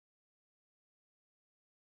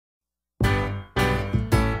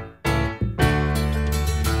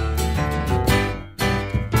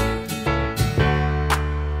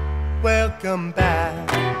Welcome back.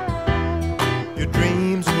 Your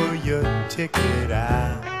dreams were your ticket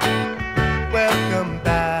out. Welcome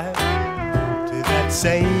back to that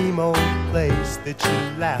same old place that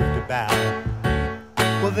you laughed about.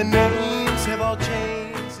 Well, the names have all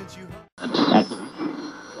changed since you...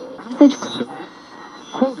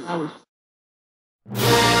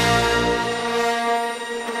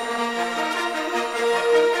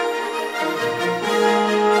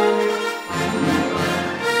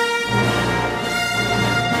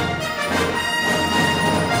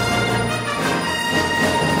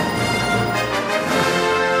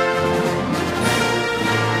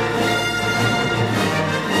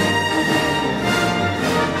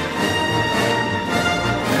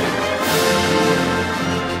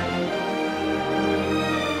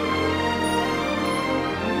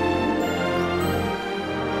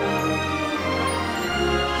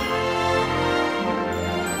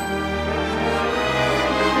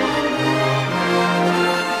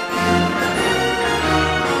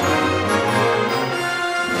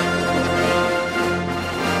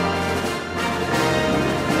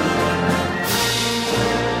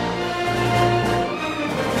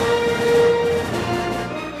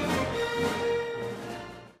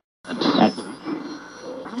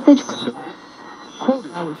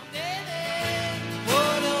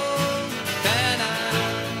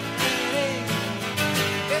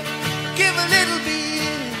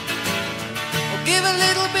 Give a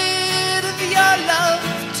little bit of your love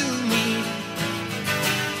to me.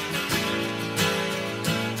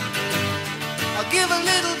 I'll give a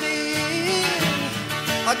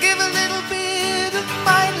little bit of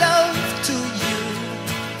my love to you.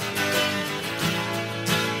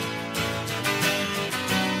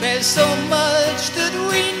 There's so much that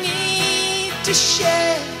we need to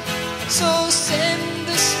share, so send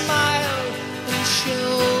a smile and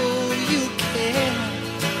show you care.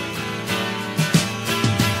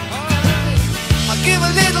 I'll give a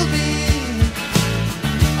little bit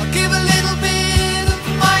of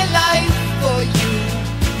my life for you.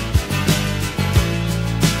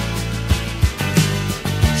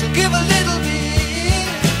 So give a little bit,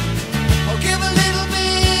 or give a little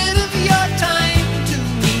bit of your time to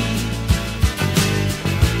me.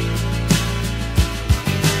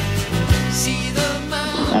 See the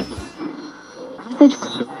man.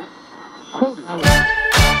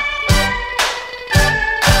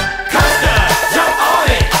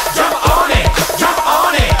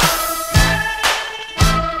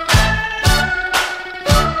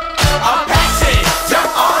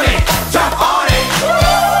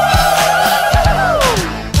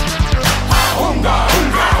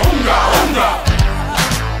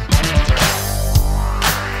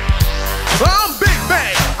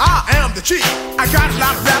 I got a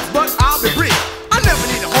lot of raps, but I'll be brief. I never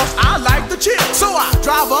need a horse, I like to chill. So I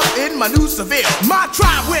drive up in my new Seville. My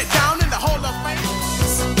tribe went down in the Hall of Fame.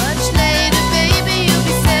 Much later, baby, you'll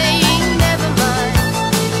be saying never mind.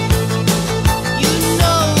 You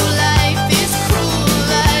know life is cruel,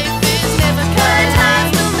 life is never kind.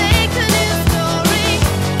 Times don't make a new story.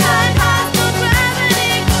 Kind hearts don't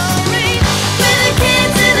gravity glory. We're the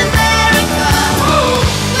kids in America.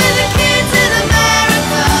 We're the kids in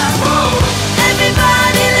America.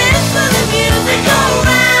 Everybody lives for the music go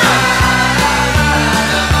round.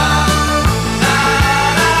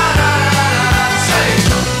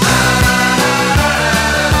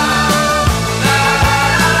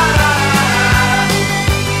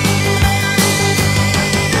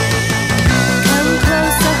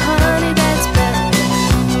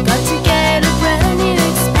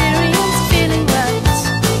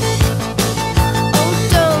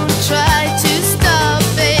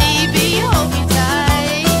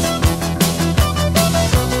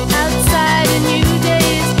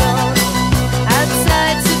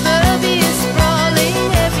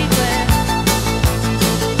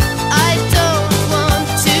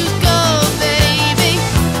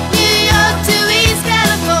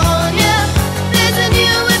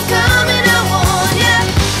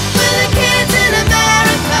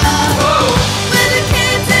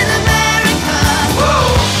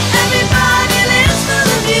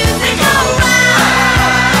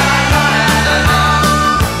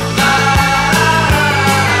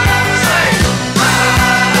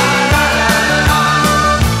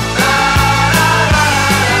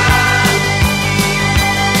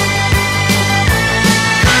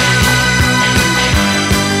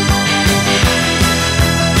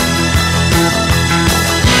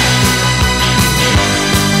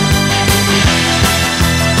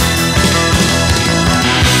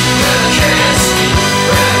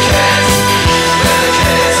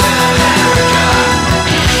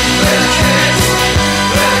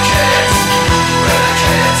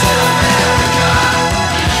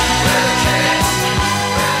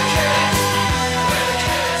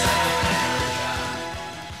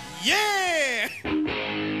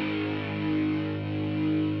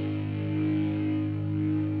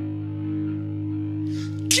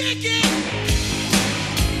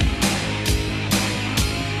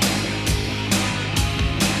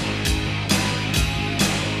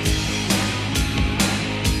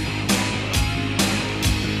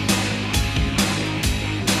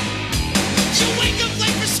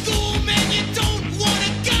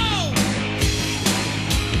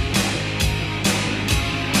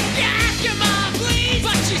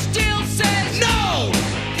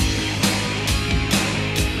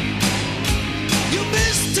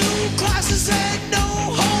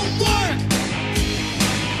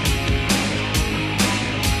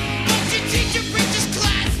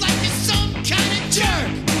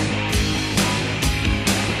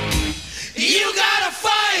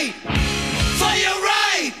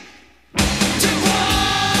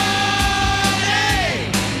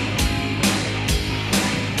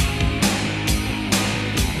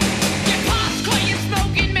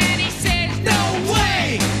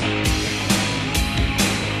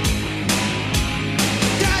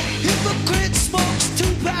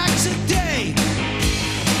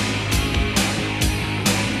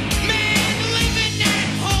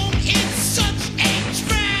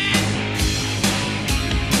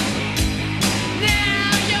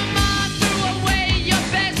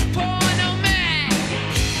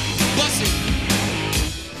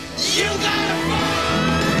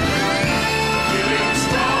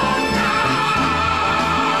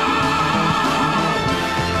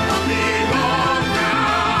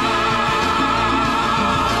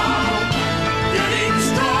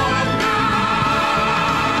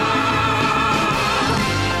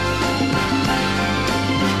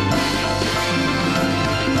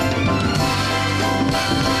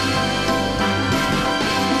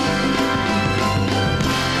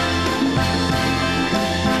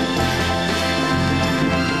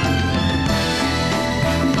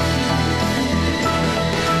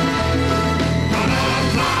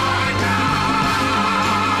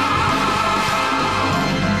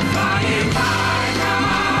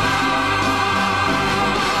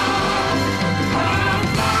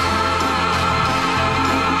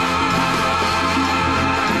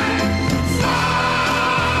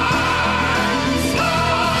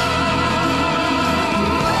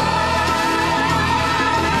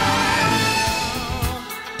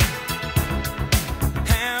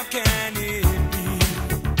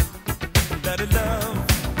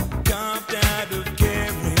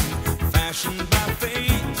 fashioned by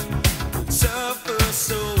fate, suffer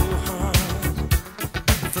so hard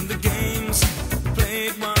from the games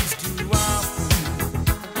played once too often.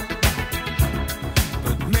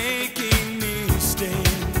 But making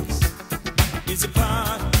mistakes is a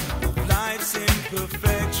part of life's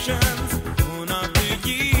imperfections. Worn of the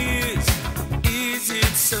years, is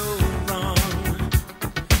it so wrong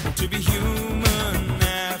to be human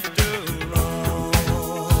after all?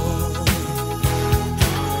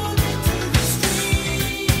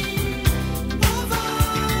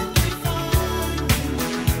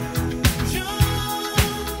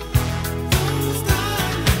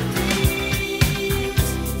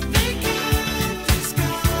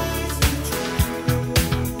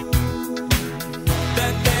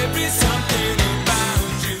 That there is something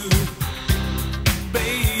about you,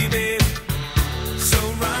 baby, so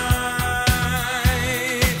right.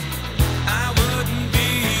 I wouldn't be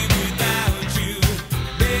without you,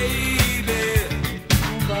 baby.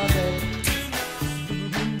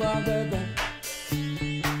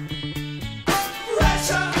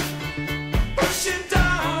 Pressure pushing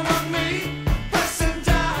down on me, pressing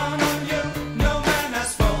down on you. No man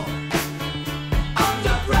has fallen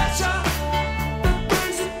under pressure.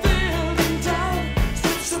 Brings a building down,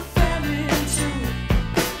 strips a family in two,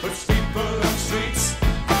 puts people on streets.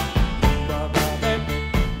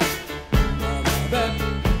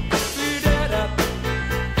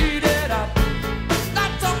 Eat it up,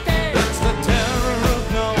 that's okay. That's the terror of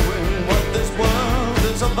knowing what this world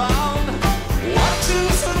is about. Watching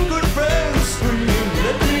some good friends scream,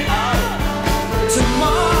 let me out.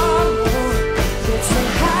 Tomorrow, it's a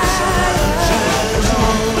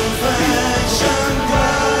Affection,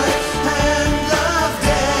 God, and love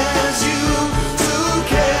dares you to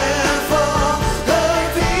care for the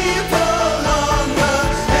people on the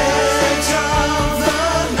edge of the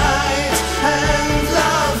night. And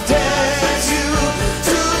love dares you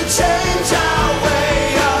to change our way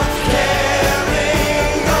of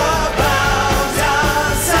caring about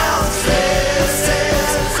ourselves. This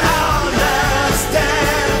is our last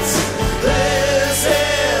dance. This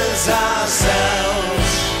is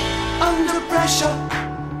ourselves. Under pressure.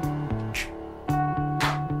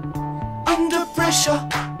 Under pressure.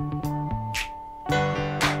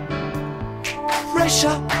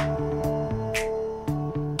 Pressure.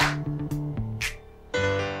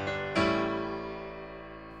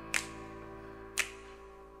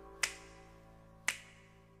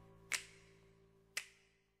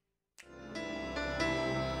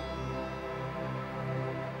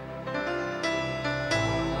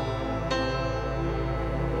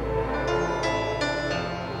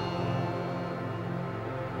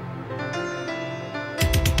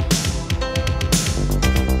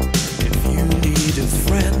 If you need a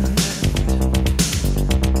friend,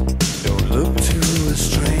 don't look to a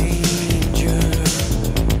stranger.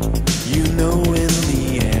 You know in the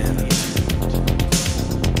end,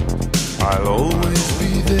 I'll always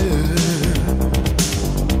be there.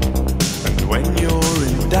 And when you're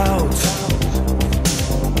in doubt,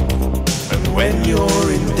 and when you're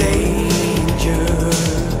in danger,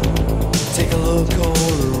 take a look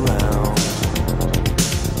all around,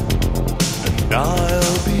 and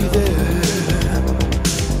I'll be there.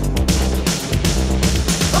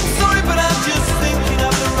 I'm sorry, but I'm just thinking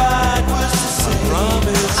of the right words to say.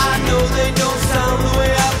 Promise. I know they don't sound the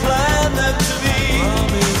way I planned them to be.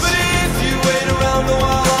 But if you wait around a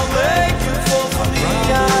while, I'll make you fall for me.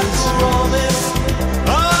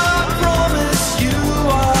 I promise you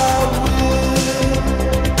I will.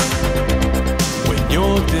 When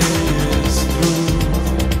your day is through,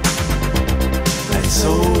 and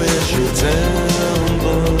so is your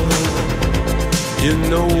temper, you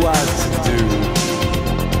know what to do.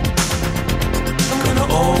 I'm gonna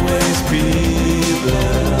always be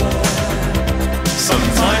there.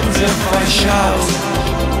 Sometimes if I shout,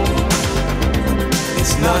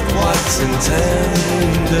 it's not what's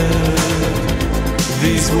intended.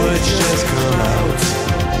 These words just come out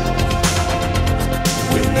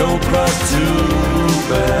with no cross to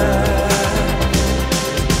bear.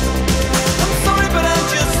 I'm sorry, but I'm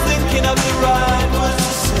just thinking of the right words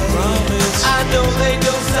to say. Promise. I know they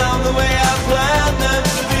don't sound the way I planned them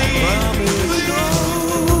to be. But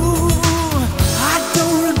I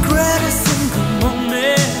don't regret a single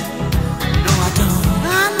moment. No, I don't.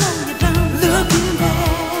 I know you don't. Looking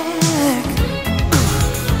back,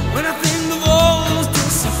 when I think of all those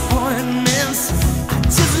disappointments, I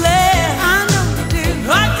just laugh. I know you do.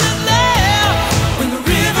 I just laugh when the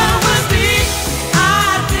river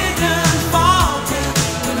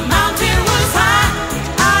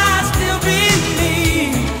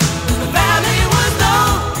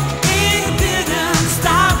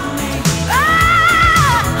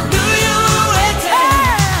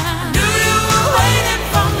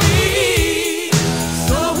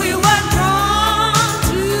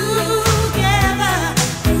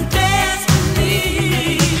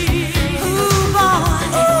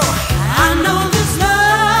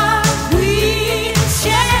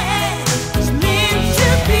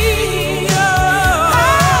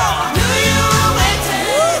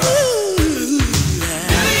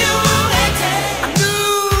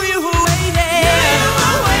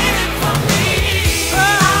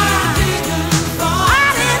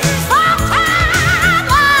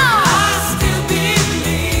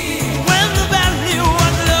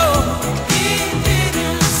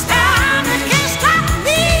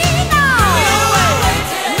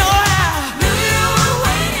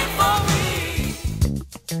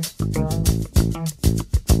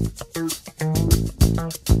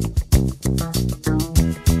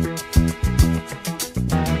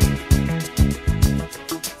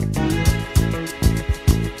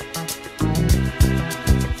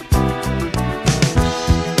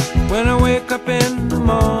woke up in the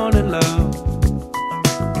morning, love,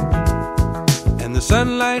 and the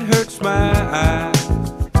sunlight hurts my eyes,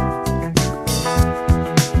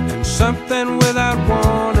 and something without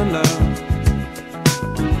warning, love,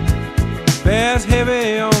 bears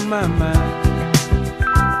heavy on my mind.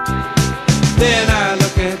 Then I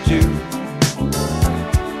look at you,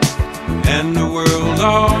 and the world's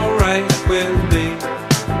alright with me.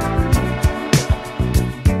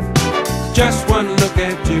 Just one look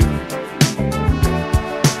at you,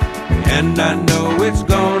 and I know it's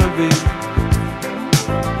gonna be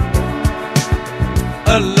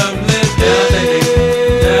a lovely day.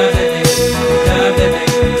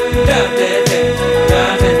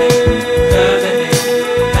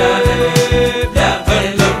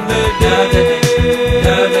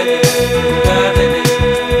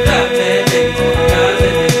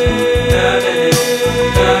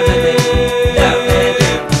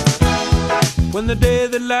 When the day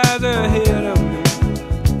that lies ahead of me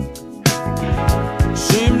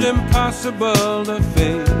seems impossible to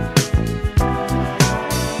face,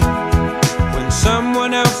 when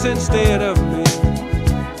someone else instead of me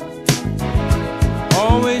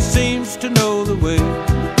always seems to know the way,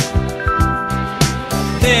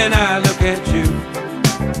 then I look at you,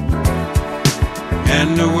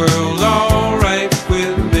 and the world's alright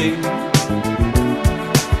with me.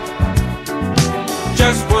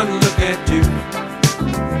 Just one look at you,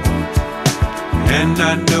 and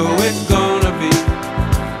I know it's gonna be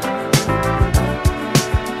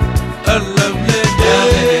a lovely day.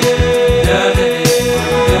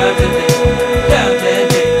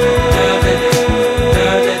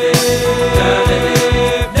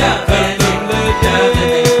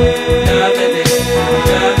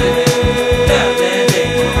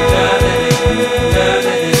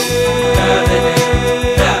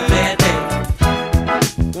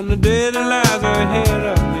 When the day that lies ahead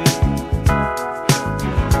of me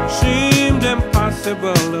seemed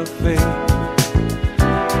impossible to face,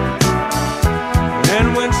 and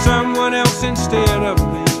when someone else instead of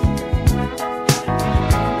me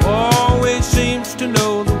always seems to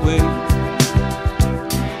know the way,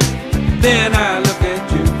 then I look at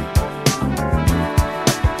you,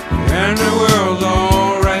 and the world's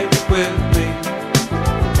alright with me.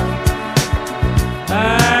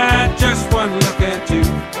 I just one look at you,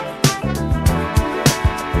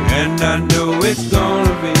 and I know it's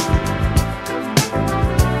gonna be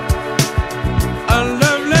a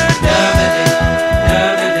lovely day.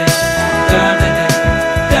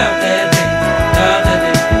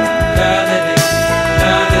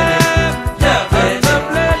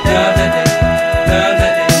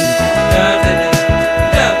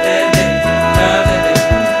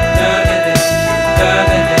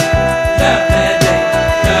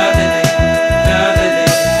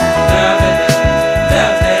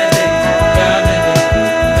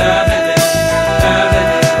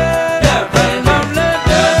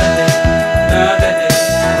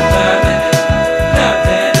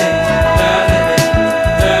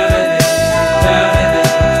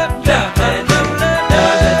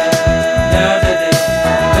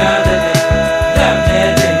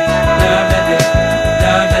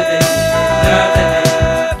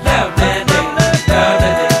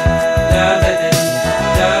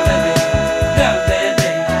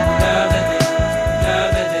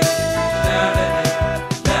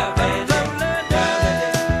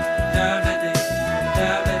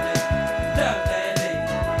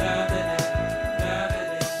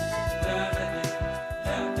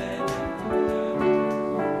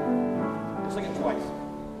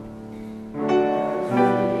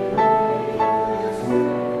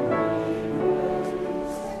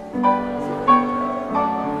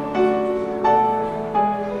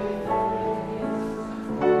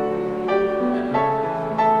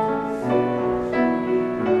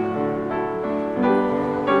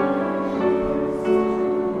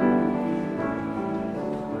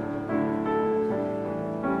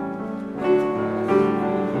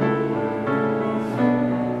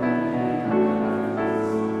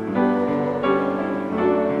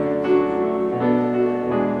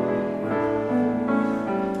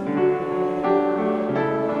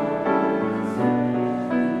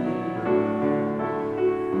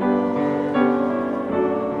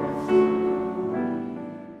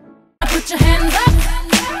 Put your hands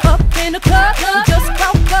up in the club. You just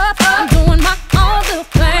broke up. I'm doing my own little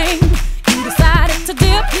thing. You decided to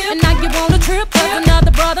dip, and now you want a trip. 'Cause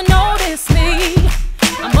another brother noticed me.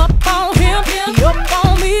 I'm up on him, he up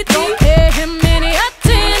on me. Don't pay him any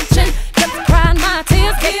attention. Just crying my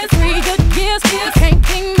tears. Get 3 good years. Can't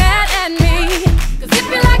be mad at me. 'Cause if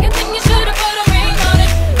you like it, then you should've put a ring on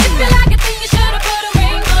it. If you like it, then you should've put a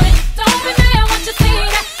ring on it. Don't be mad.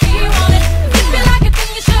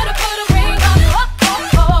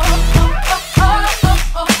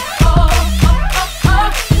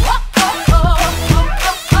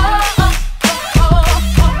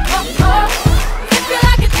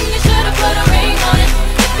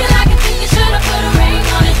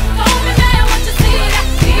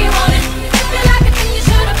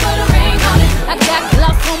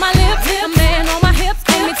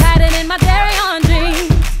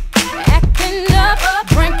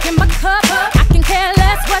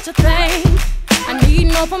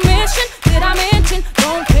 mission. Did I mention?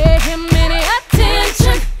 Don't pay him any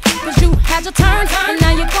attention. 'Cause you had your turn, and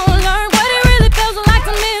now you're gonna learn.